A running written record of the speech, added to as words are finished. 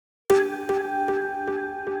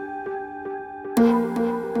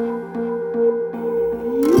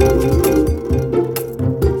Welcome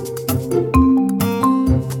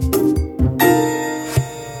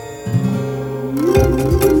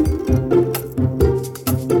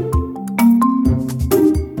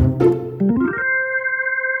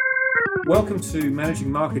to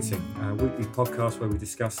Managing Marketing, a weekly podcast where we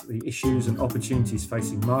discuss the issues and opportunities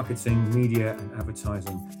facing marketing, media and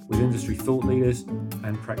advertising with industry thought leaders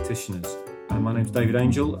and practitioners. My name's David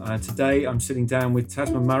Angel. Today I'm sitting down with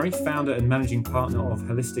Tasman Murray, founder and managing partner of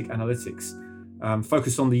Holistic Analytics,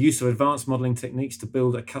 focused on the use of advanced modelling techniques to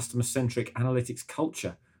build a customer-centric analytics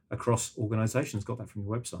culture across organisations. Got that from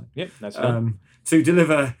your website. Yep, that's fine. To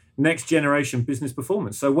deliver next generation business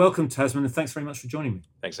performance. So welcome, Tasman, and thanks very much for joining me.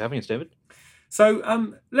 Thanks for having us, David.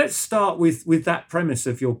 So let's start with that premise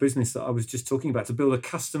of your business that I was just talking about, to build a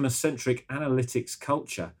customer-centric analytics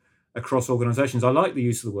culture across organisations. I like the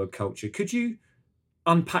use of the word culture. Could you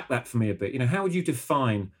unpack that for me a bit? How would you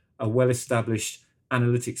define a well-established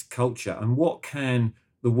analytics culture, and what can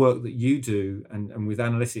the work that you do and with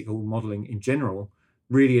analytical modelling in general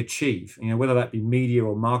really achieve? Whether that be media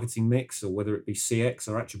or marketing mix, or whether it be CX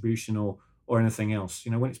or attribution or anything else.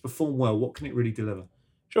 When it's performed well, what can it really deliver?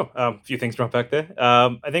 Sure. A few things to unpack there.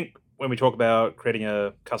 I think when we talk about creating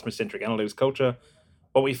a customer-centric analytics culture,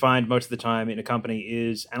 what we find most of the time in a company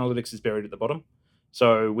is analytics is buried at the bottom.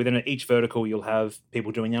 So within each vertical, you'll have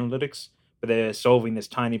people doing analytics, but they're solving this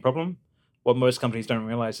tiny problem. What most companies don't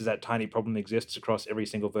realize is that tiny problem exists across every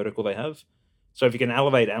single vertical they have. So if you can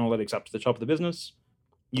elevate analytics up to the top of the business,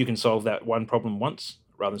 you can solve that one problem once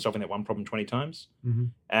rather than solving that one problem 20 times. Mm-hmm.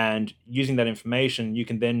 And using that information, you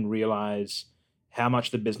can then realize how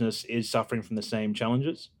much the business is suffering from the same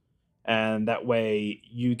challenges. And that way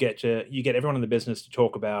you get everyone in the business to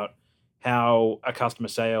talk about how a customer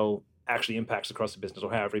sale actually impacts across the business,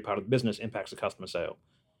 or how every part of the business impacts a customer sale.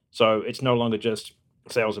 So it's no longer just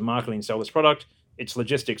sales and marketing sell this product, it's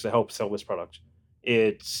logistics that help sell this product.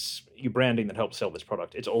 It's your branding that helps sell this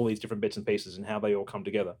product. It's all these different bits and pieces and how they all come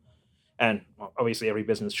together. And obviously every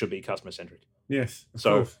business should be customer centric. Yes.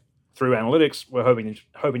 So through analytics, we're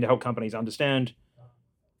hoping to help companies understand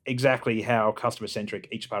exactly how customer centric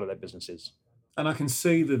each part of that business is. And I can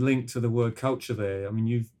see the link to the word culture there. I mean,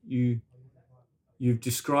 you've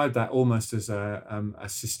described that almost as a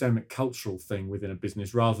systemic cultural thing within a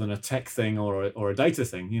business, rather than a tech thing or a data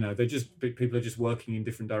thing. People are just working in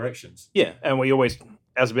different directions. Yeah, and we always,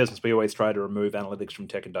 as a business, we always try to remove analytics from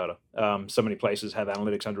tech and data. So many places have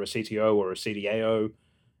analytics under a CTO or a CDAO.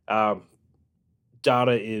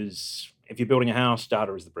 Data is, if you're building a house,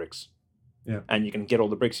 data is the bricks. Yeah. And you can get all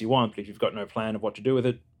the bricks you want, but if you've got no plan of what to do with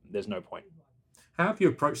it, there's no point. How have you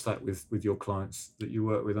approached that with your clients that you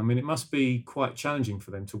work with? I mean, it must be quite challenging for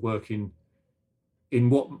them to work in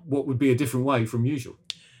what would be a different way from usual.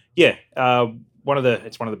 Yeah, it's one of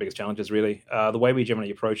the biggest challenges, really. The way we generally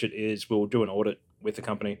approach it is we'll do an audit with the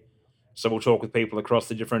company. So we'll talk with people across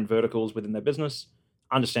the different verticals within their business,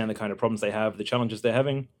 understand the kind of problems they have, the challenges they're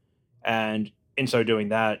having, and in so doing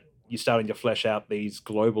that, you're starting to flesh out these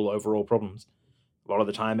global overall problems. A lot of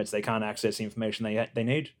the time, it's they can't access the information they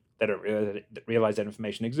need. They don't realize that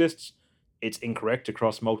information exists. It's incorrect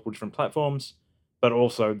across multiple different platforms, but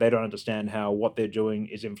also they don't understand how what they're doing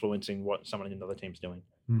is influencing what someone in another team's doing.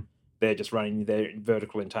 They're just running their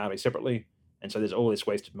vertical entirely separately, and so there's all this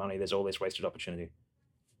wasted money, there's all this wasted opportunity.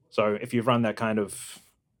 So if you've run that kind of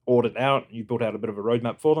audit out, you've built out a bit of a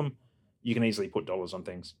roadmap for them, you can easily put dollars on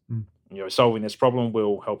things. Solving this problem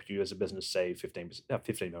will help you as a business save 15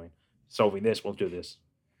 million. Solving this will do this.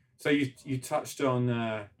 So you touched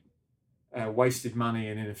on wasted money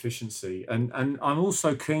and inefficiency, and I'm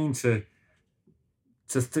also keen to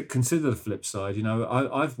consider the flip side.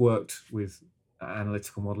 I've worked with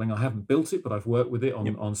analytical modelling. I haven't built it, but I've worked with it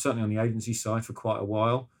on certainly on the agency side for quite a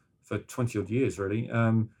while, for 20 odd years really,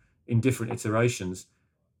 in different iterations.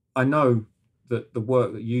 I know that the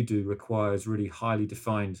work that you do requires really highly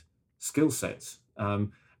defined skill sets.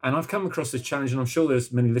 And I've come across this challenge, and I'm sure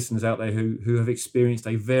there's many listeners out there who have experienced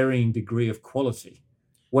a varying degree of quality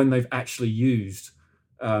when they've actually used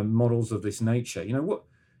models of this nature.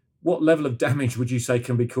 What level of damage would you say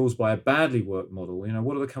can be caused by a badly worked model?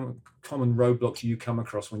 What are the common roadblocks you come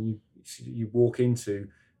across when you walk into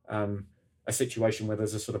a situation where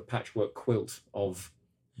there's a sort of patchwork quilt of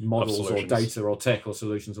models or data or tech or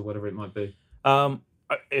solutions or whatever it might be?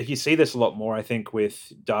 You see this a lot more, I think,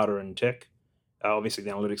 with data and tech. Obviously, the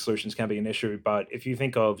analytics solutions can be an issue, but if you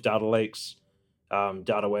think of data lakes,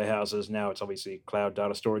 data warehouses, now it's obviously cloud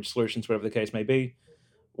data storage solutions, whatever the case may be,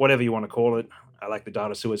 whatever you want to call it. I like the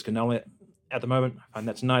data sewers canal at the moment. I find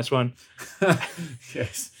that's a nice one.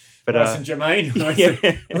 Yes. But Nice and Jermaine. yeah,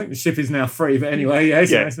 I think the ship is now free, but anyway,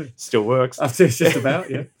 yes. yeah, still works. It's just about,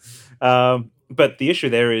 yeah. But the issue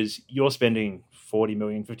there is you're spending 40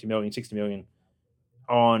 million, 50 million, 60 million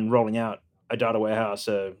on rolling out a data warehouse,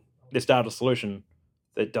 this data solution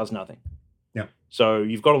that does nothing. Yeah. So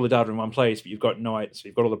you've got all the data in one place, but you've got no idea. So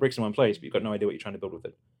you've got all the bricks in one place, but you've got no idea what you're trying to build with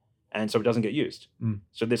it, and so it doesn't get used. Mm.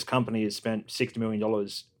 So this company has spent $60 million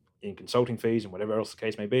in consulting fees and whatever else the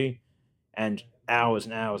case may be, and hours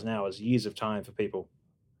and hours and hours, years of time for people,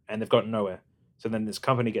 and they've gotten nowhere. So then this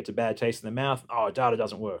company gets a bad taste in their mouth. Oh, data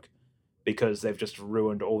doesn't work because they've just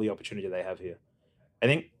ruined all the opportunity they have here. I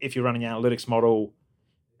think if you're running an analytics model,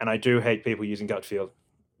 and I do hate people using gut feel,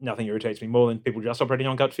 nothing irritates me more than people just operating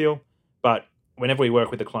on gut feel. But whenever we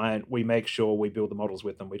work with a client, we make sure we build the models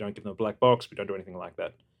with them. We don't give them a black box. We don't do anything like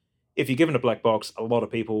that. If you're given a black box, a lot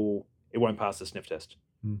of people, it won't pass the sniff test.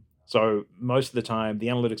 Mm. So most of the time, the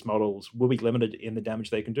analytics models will be limited in the damage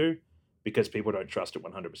they can do because people don't trust it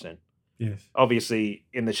 100%. Yes. Obviously,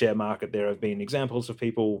 in the share market, there have been examples of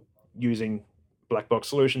people using black box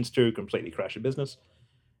solutions to completely crash a business,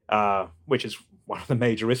 which is one of the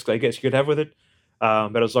major risks I guess you could have with it.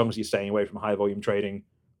 But as long as you're staying away from high volume trading,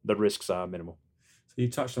 the risks are minimal. So you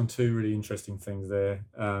touched on two really interesting things there.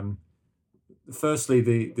 Firstly,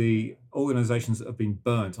 the organisations that have been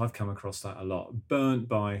burnt, I've come across that a lot, burnt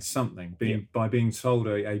by something, by being sold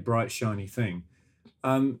a bright, shiny thing.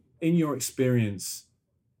 In your experience,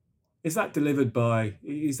 is that delivered by,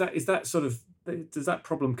 is that sort of, does that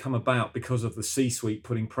problem come about because of the C-suite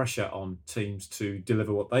putting pressure on teams to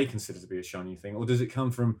deliver what they consider to be a shiny thing, or does it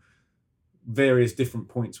come from various different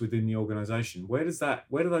points within the organisation? Where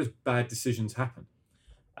do those bad decisions happen?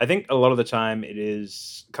 I think a lot of the time it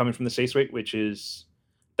is coming from the C-suite, which is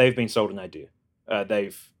they've been sold an idea.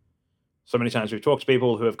 So many times we've talked to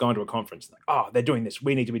people who have gone to a conference, like, oh, they're doing this,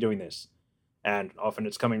 we need to be doing this. And often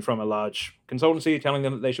it's coming from a large consultancy telling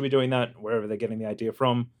them that they should be doing that, wherever they're getting the idea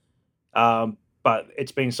from. But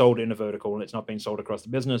it's being sold in a vertical and it's not being sold across the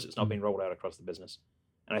business. It's not being rolled out across the business.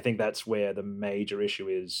 And I think that's where the major issue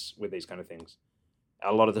is with these kind of things.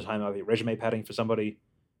 A lot of the time I'll be resume padding for somebody,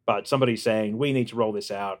 but somebody's saying, we need to roll this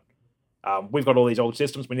out. We've got all these old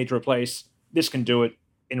systems we need to replace. This can do it.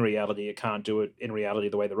 In reality, it can't do it. In reality,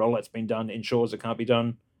 the way the rollout's been done ensures it can't be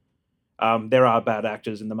done. There are bad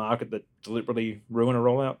actors in the market that deliberately ruin a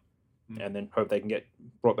rollout and then hope they can get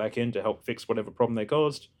brought back in to help fix whatever problem they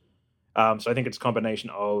caused. So I think it's a combination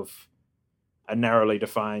of a narrowly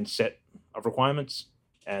defined set of requirements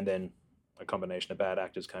and then a combination of bad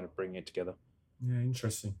actors kind of bringing it together. Yeah,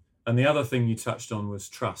 interesting. And the other thing you touched on was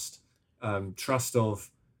trust. Trust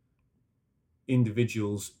of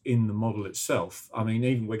individuals in the model itself. I mean,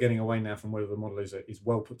 even we're getting away now from whether the model is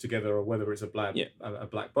well put together or whether it's a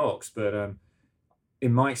black box. But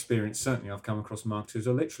in my experience, certainly I've come across marketers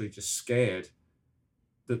who are literally just scared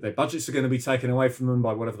that their budgets are going to be taken away from them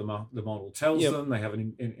by whatever the model tells them. They have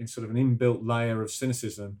an sort of an inbuilt layer of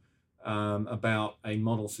cynicism about a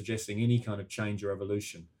model suggesting any kind of change or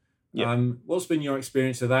evolution. What's been your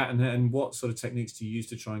experience of that, and what sort of techniques do you use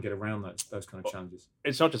to try and get around those kind of challenges?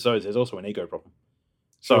 It's not just those, there's also an ego problem.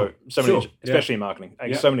 So many, especially in marketing,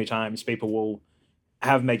 so many times people will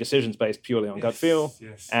make decisions based purely on gut feel.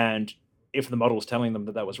 Yes. And if the model's telling them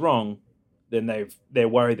that was wrong, then they're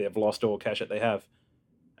worried they've lost all cash that they have.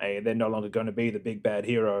 They're no longer going to be the big bad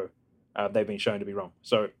hero they've been shown to be wrong.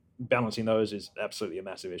 So balancing those is absolutely a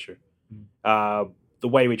massive issue. The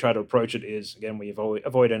way we try to approach it is, again, we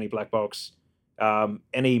avoid any black box.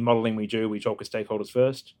 Any modeling we do, we talk with stakeholders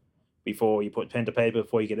first. Before you put pen to paper,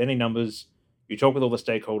 before you get any numbers, you talk with all the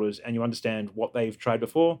stakeholders and you understand what they've tried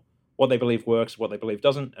before, what they believe works, what they believe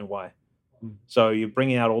doesn't, and why. So you're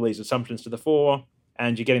bringing out all these assumptions to the fore,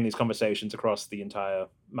 and you're getting these conversations across the entire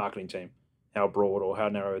marketing team, how broad or how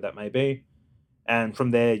narrow that may be. And from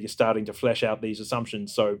there, you're starting to flesh out these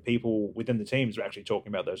assumptions so people within the teams are actually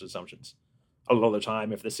talking about those assumptions. A lot of the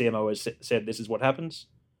time, if the CMO has said this is what happens,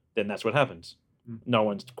 then that's what happens. No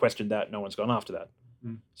one's questioned that. No one's gone after that.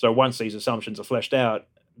 So once these assumptions are fleshed out,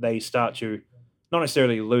 they start to not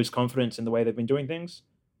necessarily lose confidence in the way they've been doing things,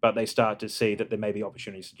 but they start to see that there may be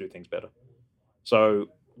opportunities to do things better. So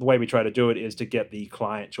the way we try to do it is to get the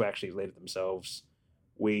client to actually lead it themselves.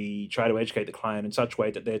 We try to educate the client in such a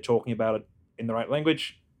way that they're talking about it in the right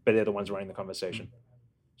language, but they're the ones running the conversation.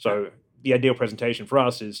 So the ideal presentation for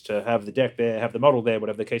us is to have the deck there, have the model there,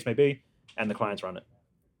 whatever the case may be, and the clients run it.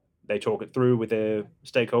 They talk it through with their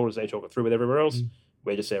stakeholders, they talk it through with everywhere else.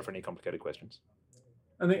 We're just there for any complicated questions.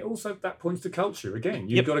 And it also, that points to culture again.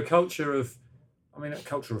 You've got a culture of, a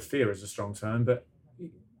culture of fear is a strong term, but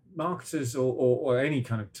marketers or any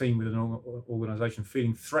kind of team with an organization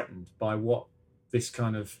feeling threatened by what this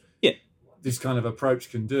kind of Yeah. this kind of approach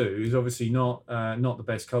can do is obviously not the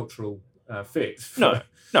best cultural fit. No,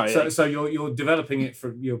 So you're developing it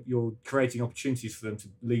for you're creating opportunities for them to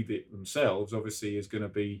lead it themselves. Obviously, is going to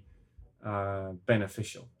be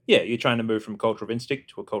beneficial. yeah, you're trying to move from a culture of instinct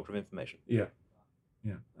to a culture of information. Yeah.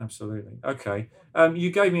 Yeah, absolutely. Okay. You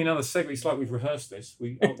gave me another segue. It's like we've rehearsed this.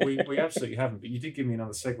 We absolutely haven't, but you did give me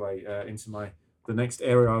another segue into the next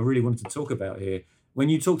area I really wanted to talk about here. When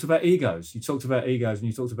you talked about egos, and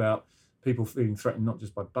you talked about people feeling threatened not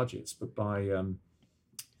just by budgets, but by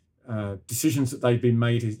decisions that they've been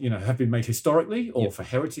made, have been made historically, or Yep. for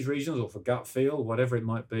heritage reasons, or for gut feel, whatever it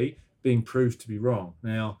might be, being proved to be wrong.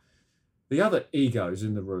 Now, the other egos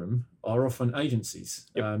in the room are often agencies,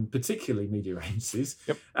 Yep. particularly media agencies.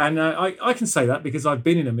 Yep. And I can say that because I've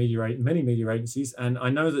been in many media agencies, and I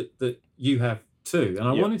know that you have too. And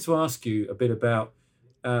I Yep. wanted to ask you a bit about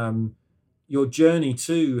your journey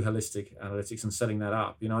to holistic analytics and setting that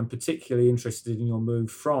up. I'm particularly interested in your move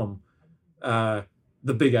from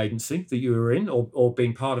the big agency that you were in, or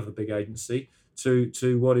being part of a big agency,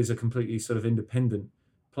 to what is a completely sort of independent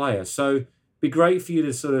player. So be great for you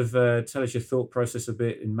to sort of tell us your thought process a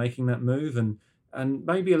bit in making that move, and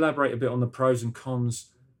maybe elaborate a bit on the pros and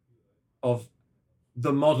cons of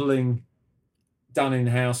the modeling done in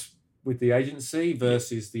house with the agency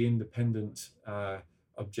versus the independent,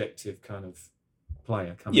 objective kind of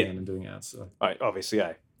player coming Yeah. in and doing it outside. Right, obviously,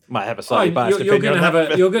 I might have a slightly biased You're opinion going to on have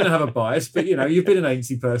that. you're going to have a bias, but you've been an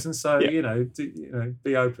agency person, so Yeah.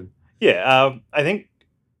 be open. Yeah, I think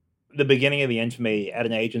the beginning of the end for me at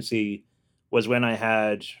an agency was when I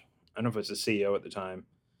had, I don't know if it was the CEO at the time,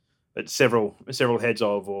 but several heads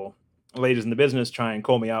of or leaders in the business try and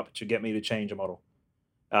call me up to get me to change a model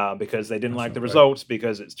because they didn't That's like not the great. results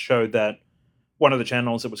because it showed that one of the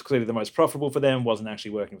channels that was clearly the most profitable for them wasn't actually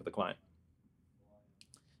working for the client.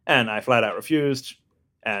 And I flat out refused,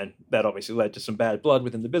 and that obviously led to some bad blood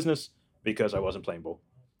within the business because I wasn't playing ball.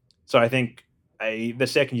 So I think the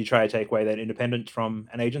second you try to take away that independence from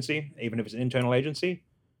an agency, even if it's an internal agency,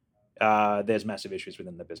 there's massive issues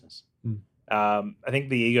within the business. Mm. I think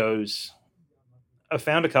the egos. I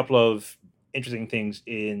found a couple of interesting things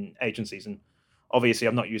in agencies, and obviously,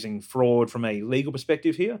 I'm not using fraud from a legal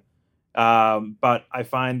perspective here, but I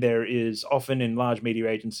find there is often in large media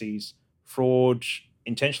agencies fraud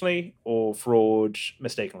intentionally or fraud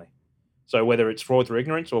mistakenly. So whether it's fraud through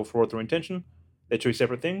ignorance or fraud through intention, they're two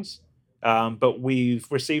separate things. But we've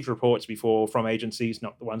received reports before from agencies,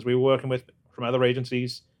 not the ones we were working with, from other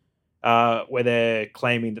agencies, where they're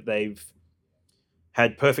claiming that they've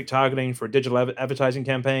had perfect targeting for a digital advertising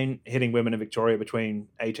campaign, hitting women in Victoria between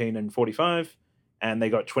 18 and 45, and they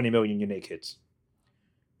got 20 million unique hits.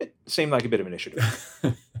 It seemed like a bit of an issue.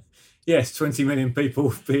 Yes, 20 million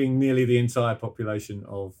people being nearly the entire population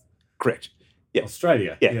of Correct. Yeah.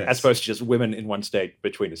 Australia. Yeah, yes. as opposed to just women in one state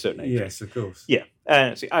between a certain age. Yes, of course. Yeah,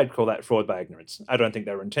 see, I'd call that fraud by ignorance. I don't think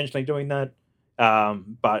they were intentionally doing that,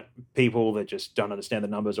 but people that just don't understand the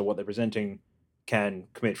numbers or what they're presenting can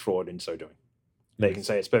commit fraud in so doing. They Yes. can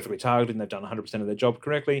say it's perfectly targeted and they've done 100% of their job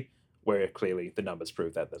correctly, where clearly the numbers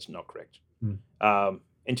prove that that's not correct.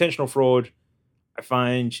 Intentional fraud, I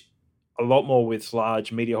find a lot more with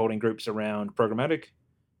large media holding groups around programmatic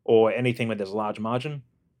or anything where there's a large margin.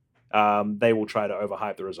 They will try to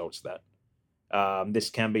overhype the results of that.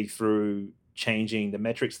 This can be through changing the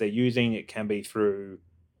metrics they're using. It can be through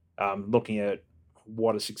looking at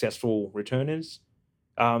what a successful return is.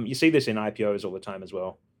 You see this in IPOs all the time as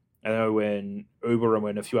well. I know when Uber and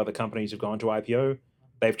when a few other companies have gone to IPO,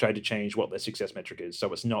 they've tried to change what their success metric is.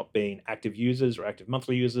 So it's not being active users or active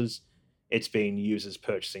monthly users. It's been users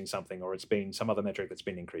purchasing something, or it's been some other metric that's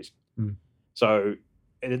been increased. So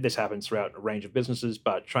this happens throughout a range of businesses,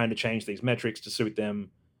 but trying to change these metrics to suit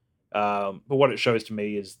them. But what it shows to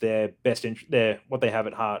me is their what they have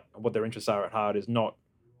at heart, what their interests are at heart, is not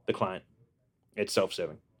the client. It's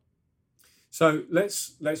self-serving. So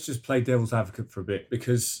let's just play devil's advocate for a bit,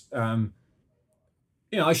 because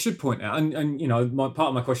I should point out, and my part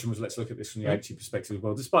of my question was, let's look at this from the agency perspective as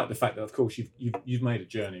well. Despite the fact that, of course, you've made a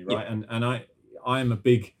journey, right? Yeah. And I am a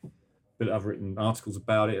big, but I've written articles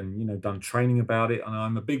about it and done training about it, and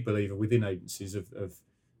I'm a big believer within agencies of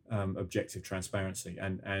objective transparency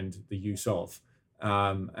and the use of,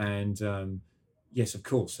 yes, of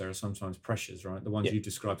course, there are sometimes pressures, right? The ones Yeah. you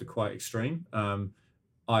described are quite extreme.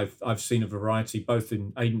 I've seen a variety both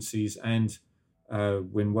in agencies and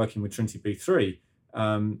when working with Trinity B3.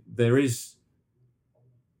 There is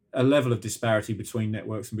a level of disparity between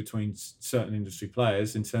networks and between certain industry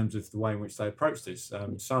players in terms of the way in which they approach this.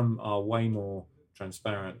 Some are way more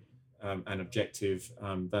transparent and objective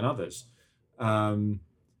than others.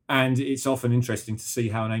 And it's often interesting to see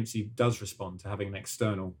how an agency does respond to having an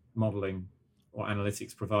external modeling or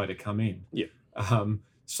analytics provider come in. Yeah.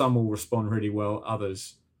 Some will respond really well,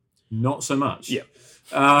 others not so much. Yeah.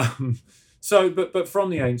 But from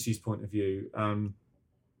the agency's point of view,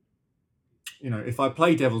 if I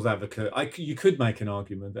play devil's advocate, you could make an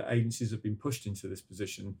argument that agencies have been pushed into this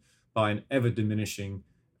position by an ever diminishing,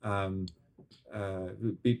 by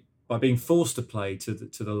being forced to play to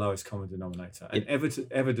the lowest common denominator, an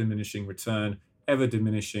ever diminishing return, ever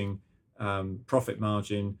diminishing profit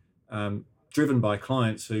margin, driven by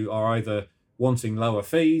clients who are either wanting lower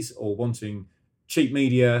fees or wanting cheap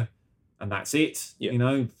media, and that's it.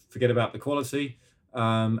 Yeah. Forget about the quality.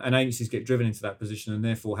 And agencies get driven into that position and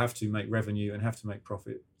therefore have to make revenue and have to make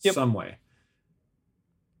profit somewhere.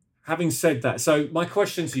 Having said that, so my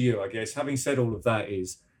question to you, I guess, having said all of that,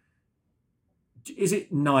 is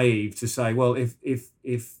it naive to say, well, if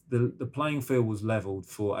the playing field was leveled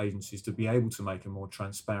for agencies to be able to make a more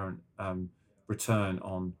transparent return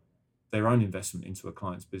on their own investment into a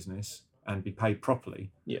client's business and be paid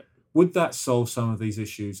properly, would that solve some of these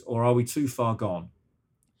issues, or are we too far gone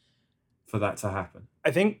for that to happen?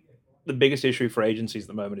 I think the biggest issue for agencies at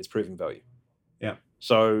the moment is proving value. Yeah.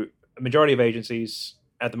 So a majority of agencies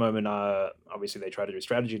at the moment are, obviously they try to do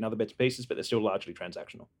strategy and other bits and pieces, but they're still largely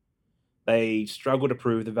transactional. They struggle to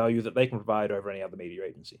prove the value that they can provide over any other media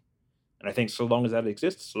agency. And I think so long as that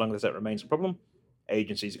exists, so long as that remains a problem,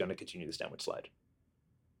 agencies are going to continue this downward slide.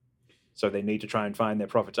 So they need to try and find their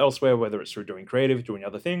profits elsewhere, whether it's through doing creative, doing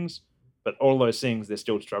other things, but all those things they're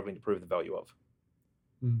still struggling to prove the value of.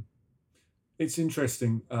 It's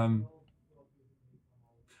interesting.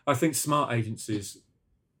 I think smart agencies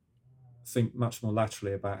think much more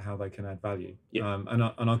laterally about how they can add value. Yeah. And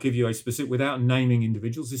I'll give you a specific, without naming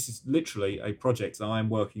individuals, this is literally a project that I am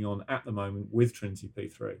working on at the moment with Trinity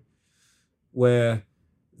P3, where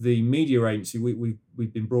the media agency,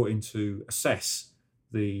 we've been brought in to assess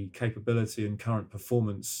the capability and current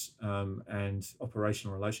performance and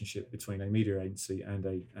operational relationship between a media agency and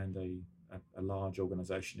a large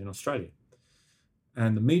organization in Australia.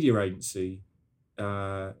 And the media agency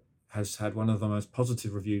has had one of the most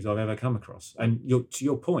positive reviews I've ever come across. And to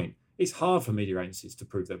your point, it's hard for media agencies to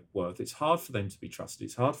prove their worth. It's hard for them to be trusted.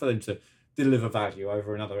 It's hard for them to deliver value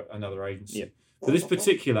over another agency. Yeah. For this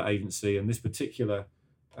particular agency and this particular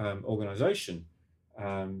organization,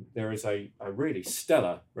 there is a really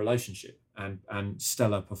stellar relationship and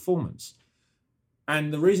stellar performance.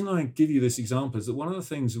 And the reason I give you this example is that one of the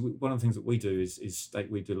things that we do is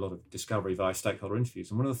we do a lot of discovery via stakeholder interviews.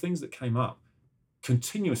 And one of the things that came up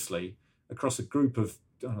continuously across a group of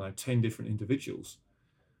 10 different individuals,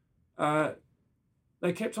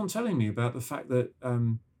 they kept on telling me about the fact that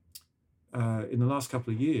in the last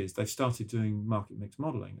couple of years they've started doing market mix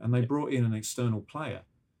modeling, and they brought in an external player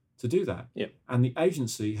to do that. Yeah. And the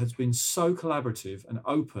agency has been so collaborative and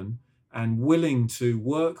open and willing to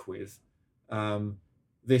work with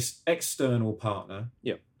this external partner.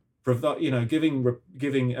 Yeah. Giving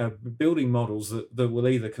building models that will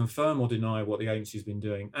either confirm or deny what the agency's been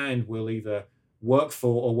doing, and will either work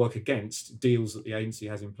for or work against deals that the agency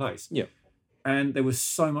has in place. Yeah. And there was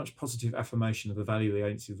so much positive affirmation of the value the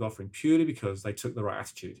agency was offering purely because they took the right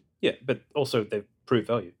attitude. Yeah, but also they've proved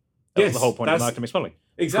value. That's the whole point of market mix modeling.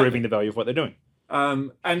 Exactly. Proving the value of what they're doing.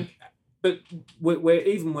 But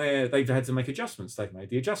where they've had to make adjustments, they've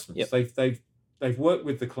made the adjustments. Yep. They've worked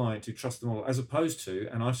with the client to trust them all, as opposed to,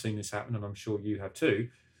 and I've seen this happen, and I'm sure you have too,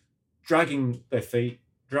 dragging their feet,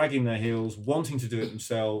 dragging their heels, wanting to do it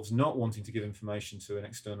themselves, not wanting to give information to an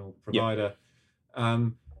external provider.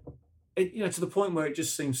 To the point where it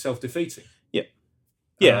just seems self-defeating. Yeah.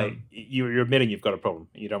 Yeah, you're admitting you've got a problem.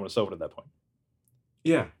 You don't want to solve it at that point.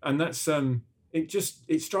 Yeah, and that's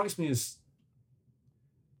it strikes me as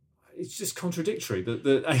it's just contradictory that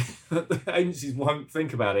the agencies won't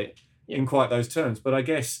think about it in quite those terms. But I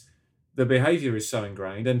guess the behaviour is so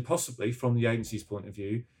ingrained, and possibly from the agency's point of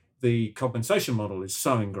view, the compensation model is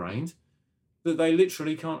so ingrained that they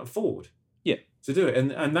literally can't afford to do it,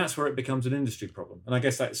 and that's where it becomes an industry problem. And I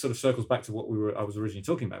guess that sort of circles back to what I was originally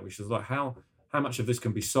talking about, which is like how much of this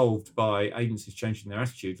can be solved by agencies changing their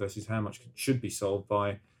attitude versus how much should be solved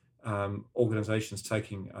by organisations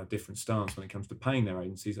taking a different stance when it comes to paying their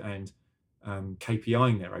agencies and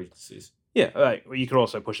KPIing their agencies. Yeah, right. Well, you could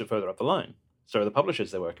also push it further up the line. So the publishers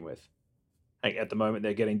they're working with, at the moment,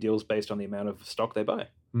 they're getting deals based on the amount of stock they buy.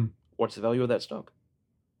 What's the value of that stock?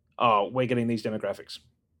 Oh, we're getting these demographics.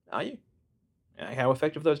 Are you? How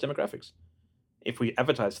effective are those demographics? If we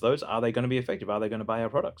advertise to those, are they going to be effective? Are they going to buy our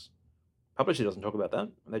products? Publisher doesn't talk about that.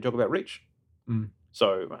 They talk about reach. Mm.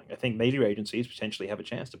 So I think media agencies potentially have a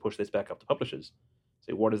chance to push this back up to publishers.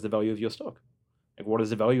 Say, what is the value of your stock? Like, what is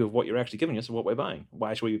the value of what you're actually giving us and what we're buying?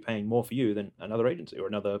 Why should we be paying more for you than another agency or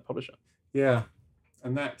another publisher? Yeah,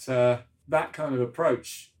 and that kind of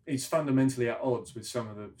approach is fundamentally at odds with some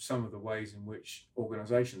of the ways in which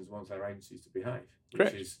organisations want their agencies to behave, which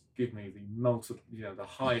Correct. is give me the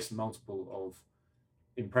highest multiple of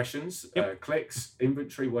impressions, Yep. clicks,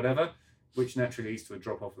 inventory, whatever, which naturally leads to a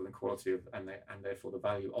drop off in the quality of and therefore the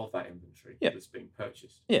value of that inventory Yeah. that's being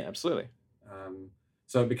purchased. Yeah, absolutely.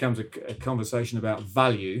 So it becomes a conversation about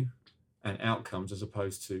value and outcomes as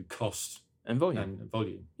opposed to cost And volume. and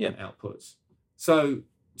volume Yeah. and outputs. So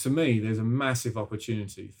to me, there's a massive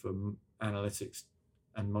opportunity for analytics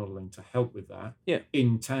and modeling to help with that. Yeah.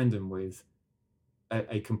 In tandem with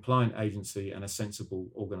a compliant agency and a sensible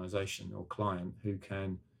organization or client who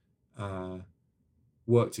can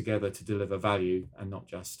work together to deliver value and not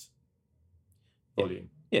just volume.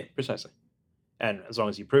 Yeah, precisely. And as long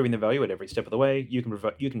as you're proving the value at every step of the way, you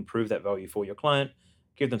can prove that value for your client,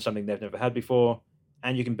 give them something they've never had before,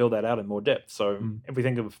 and you can build that out in more depth. So if we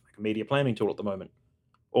think of like a media planning tool at the moment,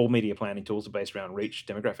 all media planning tools are based around reach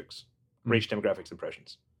demographics,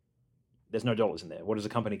 impressions. There's no dollars in there. What does a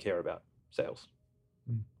company care about? Sales.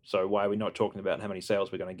 So why are we not talking about how many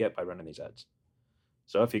sales we're going to get by running these ads?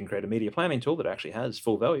 So if you can create a media planning tool that actually has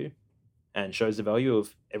full value and shows the value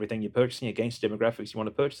of everything you're purchasing against demographics you want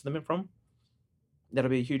to purchase them from, that'll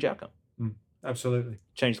be a huge outcome. Absolutely.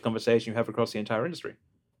 Change the conversation you have across the entire industry.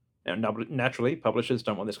 Now, naturally, publishers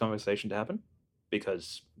don't want this conversation to happen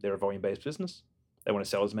because they're a volume-based business. They want to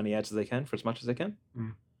sell as many ads as they can for as much as they can.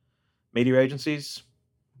 Media agencies,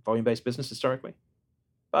 volume-based business historically.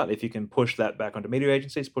 But if you can push that back onto media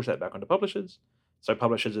agencies, push that back onto publishers, so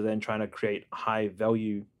publishers are then trying to create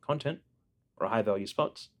high-value content or high-value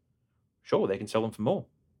spots, sure, they can sell them for more.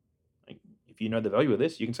 If you know the value of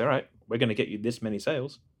this, you can say, all right, we're going to get you this many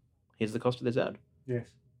sales. Here's the cost of this ad. Yes.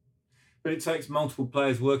 But it takes multiple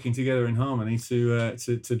players working together in harmony to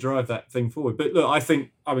drive that thing forward. But look,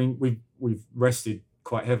 I mean, we've rested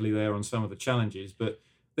quite heavily there on some of the challenges, but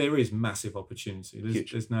there is massive opportunity.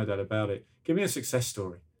 There's no doubt about it. Give me a success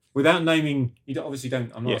story without naming. Obviously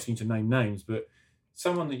don't. I'm not asking you to name names, but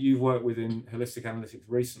someone that you've worked with in holistic analytics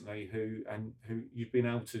recently, who you've been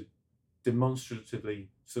able to demonstratively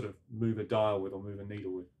sort of move a dial with or move a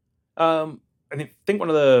needle with. I think one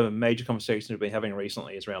of the major conversations we've been having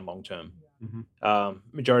recently is around long term.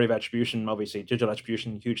 Majority of attribution, obviously, digital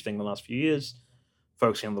attribution, huge thing in the last few years.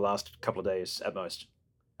 Focusing on the last couple of days at most.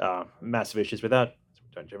 Massive issues with that. So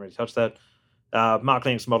we don't generally touch that.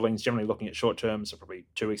 Marketing modeling is generally looking at short term, so probably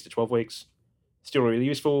 2 weeks to 12 weeks. Still really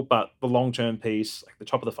useful, but the long term piece, like the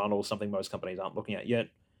top of the funnel, is something most companies aren't looking at yet.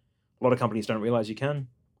 A lot of companies don't realize you can.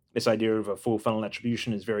 This idea of a full funnel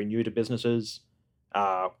attribution is very new to businesses.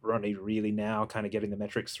 We're only really now kind of getting the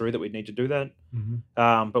metrics through that we need to do that.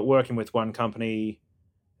 But working with one company,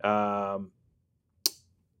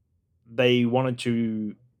 they wanted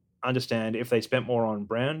to understand if they spent more on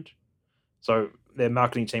brand. So their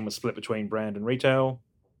marketing team was split between brand and retail,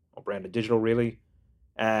 or brand and digital, really.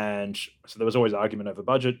 And so there was always argument over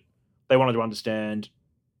budget. They wanted to understand,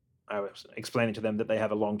 I was explaining to them that they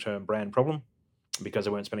have a long-term brand problem because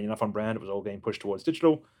they weren't spending enough on brand. It was all getting pushed towards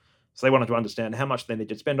digital. So they wanted to understand how much they needed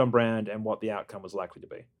to spend on brand and what the outcome was likely to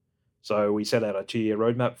be. So we set out a 2-year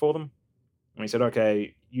roadmap for them. And we said,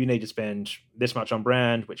 okay, you need to spend this much on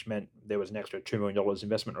brand, which meant there was an extra $2 million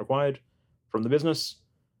investment required from the business,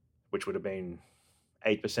 which would have been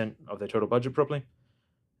 8% of their total budget probably.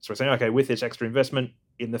 So we're saying, okay, with this extra investment,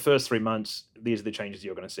 in the first 3 months, these are the changes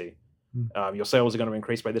you're going to see. Your sales are going to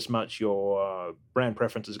increase by this much. Your brand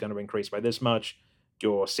preference is going to increase by this much.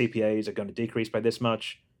 Your CPAs are going to decrease by this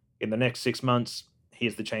much. In the next 6 months,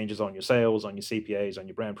 here's the changes on your sales, on your CPAs, on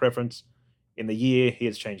your brand preference. In the year,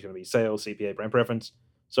 here's change going to be sales, CPA, brand preference.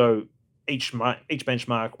 So each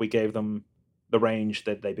benchmark, we gave them the range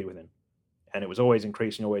that they'd be within. And it was always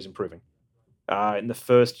increasing, always improving. In the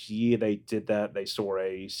first year they did that, they saw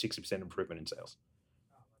a 60% improvement in sales,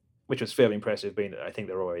 which was fairly impressive, being that I think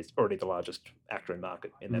they're already the largest actor in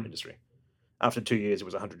market in that industry. After 2 years, it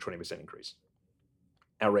was a 120% increase.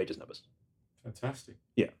 Outrageous numbers. Fantastic.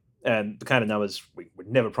 Yeah. And the kind of numbers we would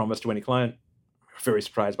never promise to any client. We're very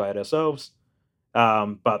surprised by it ourselves.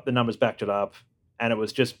 But the numbers backed it up, and it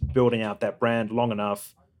was just building out that brand long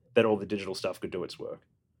enough that all the digital stuff could do its work.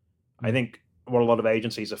 I think what a lot of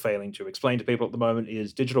agencies are failing to explain to people at the moment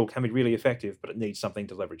is digital can be really effective, but it needs something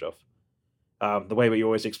to leverage off. The way we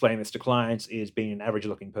always explain this to clients is being an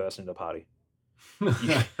average-looking person in the party.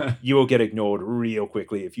 You will get ignored real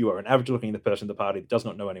quickly if you are an average-looking person in the party that does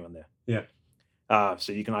not know anyone there. Yeah.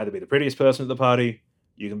 So you can either be the prettiest person at the party,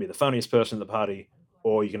 you can be the funniest person at the party,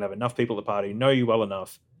 or you can have enough people at the party know you well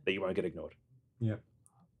enough that you won't get ignored. Yeah.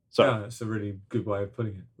 So Yeah, that's a really good way of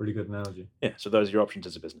putting it. Really good analogy. yeah, so those are your options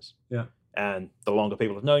as a business. Yeah. And the longer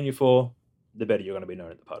people have known you for, the better you're going to be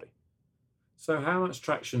known at the party. So how much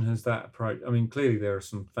traction has that approach? I mean, clearly there are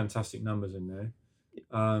some fantastic numbers in there,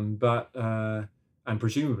 but and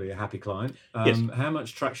presumably a happy client. Yes. How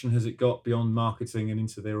much traction has it got beyond marketing and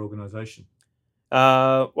into their organisation?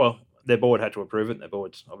 Well, their board had to approve it. Their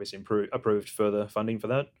board's obviously approved further funding for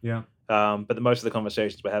that. Yeah. But most of the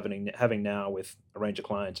conversations we're having now with a range of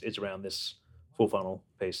clients is around this full funnel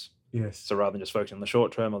piece. Yes. So rather than just focusing on the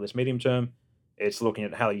short term or this medium term, it's looking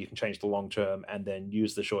at how you can change the long term and then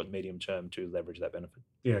use the short and medium term to leverage that benefit.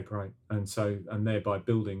 Yeah, great. And thereby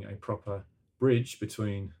building a proper bridge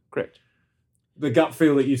between Correct. the gut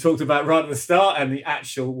feel that you talked about right at the start and the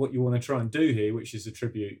actual what you want to try and do here, which is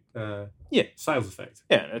attribute sales effect.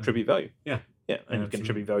 Yeah, and attribute value. Yeah. Yeah, and you can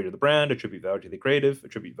attribute value to the brand, attribute value to the creative,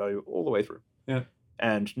 attribute value all the way through. Yeah.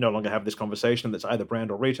 And no longer have this conversation that's either brand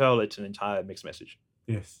or retail. It's an entire mixed message.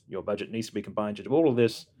 Yes. Your budget needs to be combined to do all of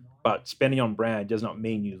this, but spending on brand does not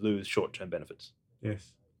mean you lose short-term benefits.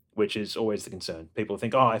 Yes. Which is always the concern. People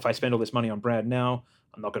think, oh, if I spend all this money on brand now,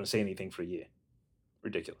 I'm not going to see anything for a year.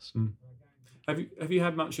 Ridiculous. Have you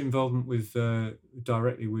had much involvement with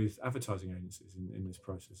directly with advertising agencies in this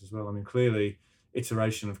process as well? I mean, clearly,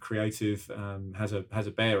 iteration of creative has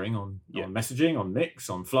a bearing on messaging, on mix,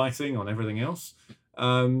 on flighting, on everything else.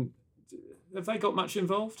 Have they got much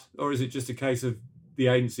involved, or is it just a case of the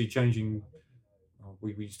agency changing?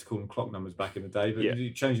 We used to call them clock numbers back in the day,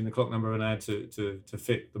 but changing the clock number of an ad to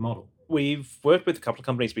fit the model. We've worked with a couple of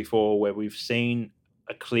companies before where we've seen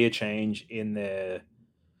a clear change in their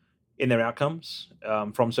outcomes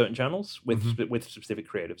from certain channels with specific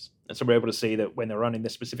creatives. And so we're able to see that when they're running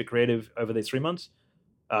this specific creative over these 3 months,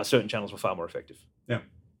 certain channels were far more effective. Yeah.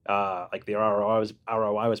 Like the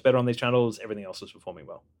ROI was better on these channels, everything else was performing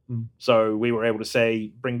well. So we were able to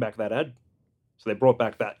say, bring back that ad. So they brought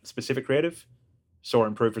back that specific creative, saw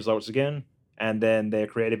improved results again, and then their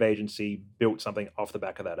creative agency built something off the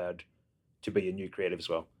back of that ad to be a new creative as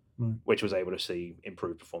well, which was able to see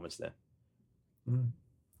improved performance there.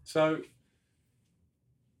 So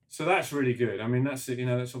that's really good. I mean, that's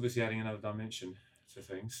obviously adding another dimension to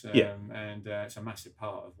things. And it's a massive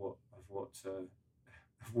part of what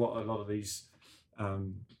a lot of these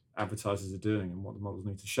advertisers are doing and what the models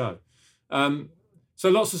need to show. So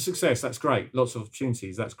lots of success. That's great. Lots of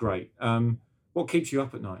opportunities. That's great. What keeps you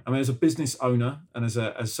up at night? I mean, as a business owner and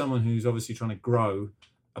as someone who's obviously trying to grow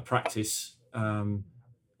a practice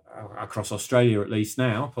across Australia, at least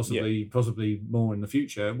now, possibly more in the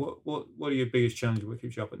future. What are your biggest challenges? What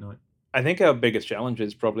keeps you up at night? I think our biggest challenge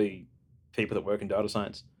is probably people that work in data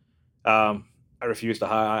science. I refuse to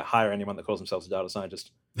hire anyone that calls themselves a data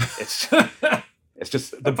scientist. It's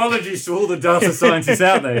just apologies to all the data scientists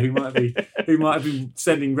out there who might have been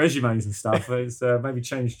sending resumes and stuff. It's maybe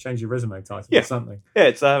change your resume title or something. Yeah,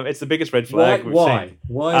 it's the biggest red flag. Why is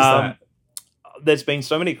that? There's been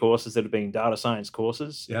so many courses that have been data science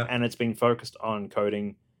courses, Yeah. and it's been focused on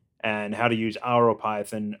coding and how to use R or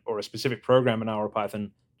Python or a specific program in R or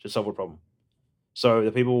Python to solve a problem. So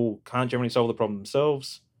the people can't generally solve the problem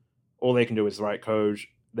themselves. All they can do is write code.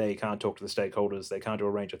 They can't talk to the stakeholders. They can't do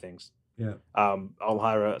a range of things. Yeah. I'll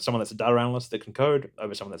hire someone that's a data analyst that can code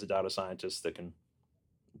over someone that's a data scientist that can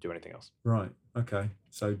do anything else. Right. Okay.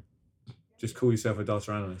 So just call yourself a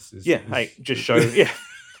data analyst. Just show.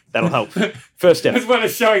 That'll help. First step. As well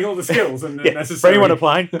as showing all the skills and necessary. For anyone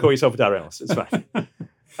applying, call yourself a data analyst. It's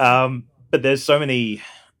fine. But there's so many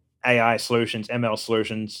AI solutions, ML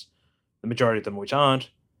solutions, the majority of them which aren't.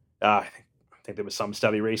 I think there was some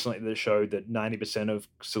study recently that showed that 90% of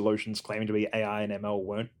solutions claiming to be AI and ML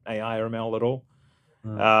weren't AI or ML at all.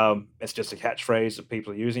 It's just a catchphrase that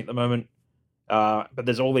people are using at the moment. But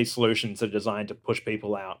there's all these solutions that are designed to push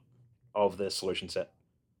people out of their solution set,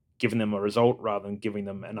 giving them a result rather than giving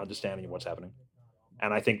them an understanding of what's happening.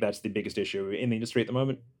 And I think that's the biggest issue in the industry at the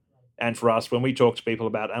moment. And for us, when we talk to people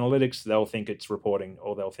about analytics, they'll think it's reporting,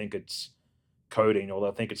 or they'll think it's coding, or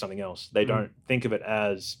they'll think it's something else. They don't think of it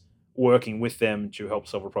as working with them to help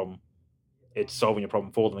solve a problem. It's solving a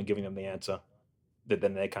problem for them and giving them the answer that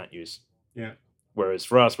then they can't use. Yeah. Whereas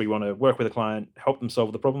for us, we want to work with a client, help them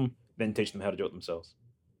solve the problem, then teach them how to do it themselves.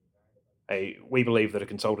 We believe that a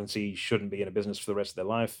consultancy shouldn't be in a business for the rest of their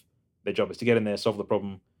life. Their job is to get in there, solve the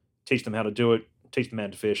problem, teach them how to do it, teach them how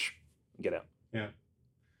to fish, and get out. Yeah.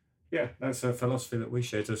 Yeah, that's a philosophy that we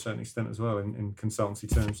share to a certain extent as well in consultancy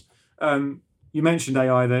terms. You mentioned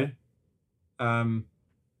AI there.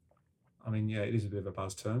 I mean, yeah, it is a bit of a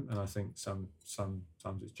buzz term, and I think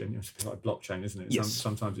sometimes it's genuine. It's a bit like blockchain, isn't it? Yes.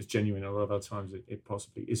 Sometimes it's genuine, a lot of other times it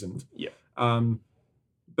possibly isn't. Yeah.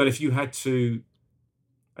 But if you had to,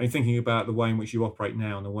 I mean, thinking about the way in which you operate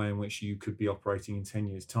now and the way in which you could be operating in 10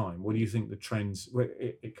 years' time, what do you think the trends? Well,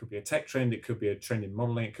 it could be a tech trend, it could be a trend in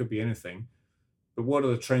modeling, it could be anything. But what are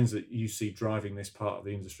the trends that you see driving this part of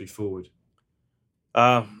the industry forward?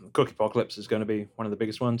 Cookie apocalypse is going to be one of the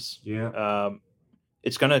biggest ones. Yeah.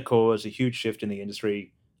 It's going to cause a huge shift in the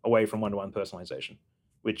industry away from one-to-one personalization,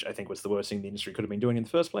 which I think was the worst thing the industry could have been doing in the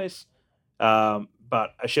first place.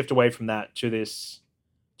 But a shift away from that to this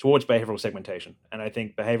towards behavioral segmentation. And I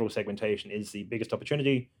think behavioral segmentation is the biggest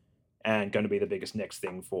opportunity and going to be the biggest next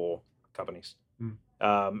thing for companies.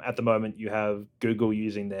 At the moment, you have Google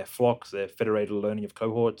using their flocks, their federated learning of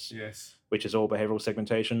cohorts, Yes. which is all behavioral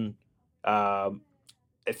segmentation. I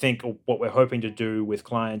think what we're hoping to do with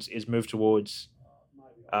clients is move towards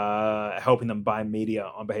helping them buy media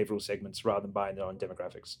on behavioral segments rather than buying it on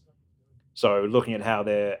demographics. So looking at how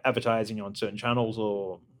they're advertising on certain channels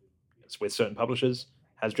or with certain publishers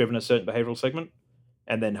has driven a certain behavioral segment,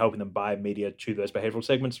 and then helping them buy media to those behavioral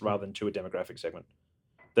segments rather than to a demographic segment.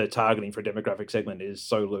 The targeting for a demographic segment is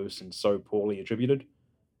so loose and so poorly attributed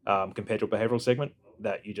compared to a behavioral segment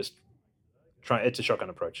that you just it's a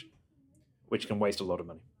shotgun approach, which can waste a lot of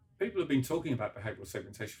money. People have been talking about behavioural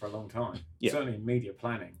segmentation for a long time, Yeah. certainly in media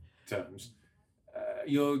planning terms.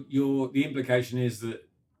 The implication is that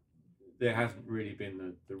there hasn't really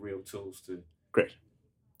been the real tools to. Correct.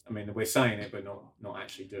 I mean, we're saying it, but not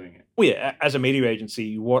actually doing it. Well, yeah, as a media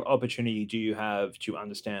agency, what opportunity do you have to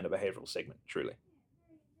understand a behavioral segment truly?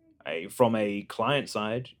 From a client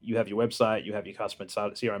side, you have your website, you have your customer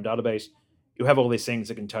CRM database, you have all these things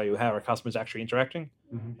that can tell you how a customer's actually interacting,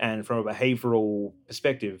 and from a behavioral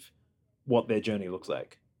perspective, what their journey looks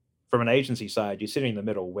like. From an agency side, you're sitting in the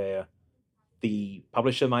middle where the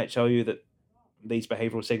publisher might tell you that these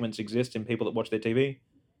behavioral segments exist in people that watch their TV.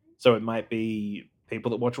 So it might be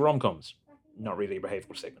people that watch rom-coms, not really a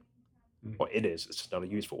behavioral segment. Well, it is, it's just not a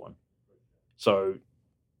useful one. So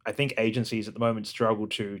I think agencies at the moment struggle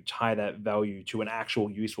to tie that value to an actual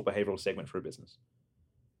useful behavioral segment for a business.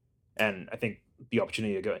 And I think the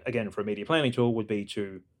opportunity, again, for a media planning tool would be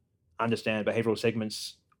to understand behavioral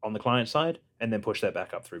segments on the client side and then push that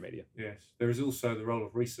back up through media. Yes. There is also the role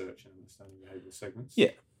of research in understanding behavioural segments.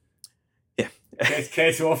 Yeah.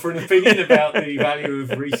 Care to offer an opinion about the value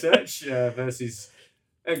of research versus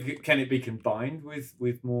can it be combined with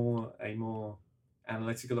a more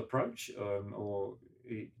analytical approach, or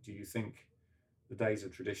do you think the days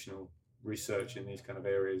of traditional research in these kind of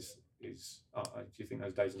areas do you think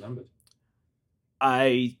those days are numbered?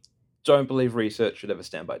 I don't believe research should ever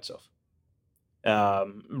stand by itself.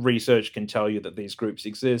 Research can tell you that these groups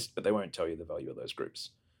exist, but they won't tell you the value of those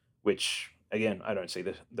groups, which, again, I don't see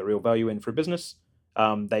the real value in for a business.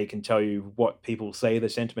 They can tell you what people say the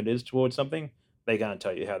sentiment is towards something. They can't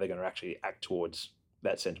tell you how they're going to actually act towards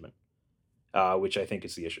that sentiment, which I think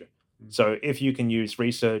is the issue. So if you can use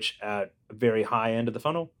research at a very high end of the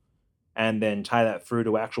funnel and then tie that through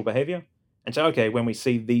to actual behavior and say, okay, when we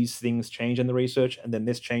see these things change in the research and then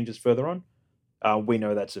this changes further on, we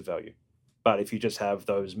know that's of value. But if you just have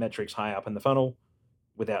those metrics high up in the funnel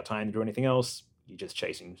without tying to do anything else, you're just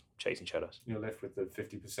chasing shadows. You're left with the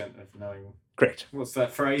 50% of knowing. Correct. What's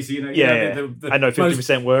that phrase? Yeah. I know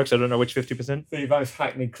 50% works. I don't know which 50%. The most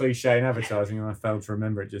hackneyed cliche in advertising, and I failed to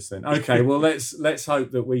remember it just then. Okay, well let's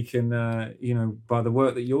hope that we can, by the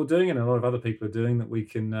work that you're doing and a lot of other people are doing, that we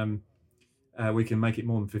can make it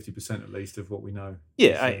more than 50% at least of what we know.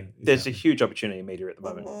 Yeah, there's a huge opportunity in media at the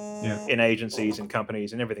moment. Yeah. In agencies and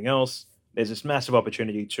companies and everything else, there's this massive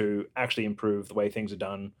opportunity to actually improve the way things are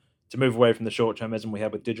done, to move away from the short-termism we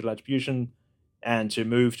have with digital attribution, and to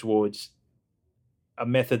move towards a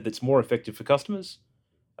method that's more effective for customers,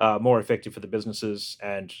 more effective for the businesses,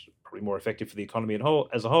 and probably more effective for the economy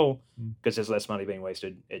as a whole, because there's less money being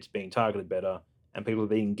wasted, it's being targeted better, and people are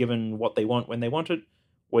being given what they want when they want it,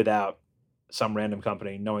 without some random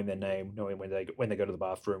company knowing their name, knowing when they go to the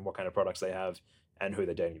bathroom, what kind of products they have, and who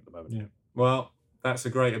they're dating at the moment. Yeah. Well, that's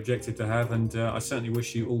a great objective to have, and I certainly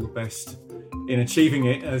wish you all the best in achieving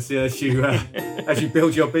it as you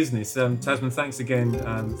build your business. Tasman, thanks again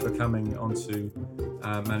for coming on to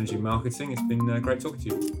Managing Marketing. It's been great talking to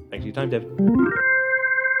you. Thanks for your time,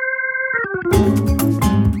 Deb.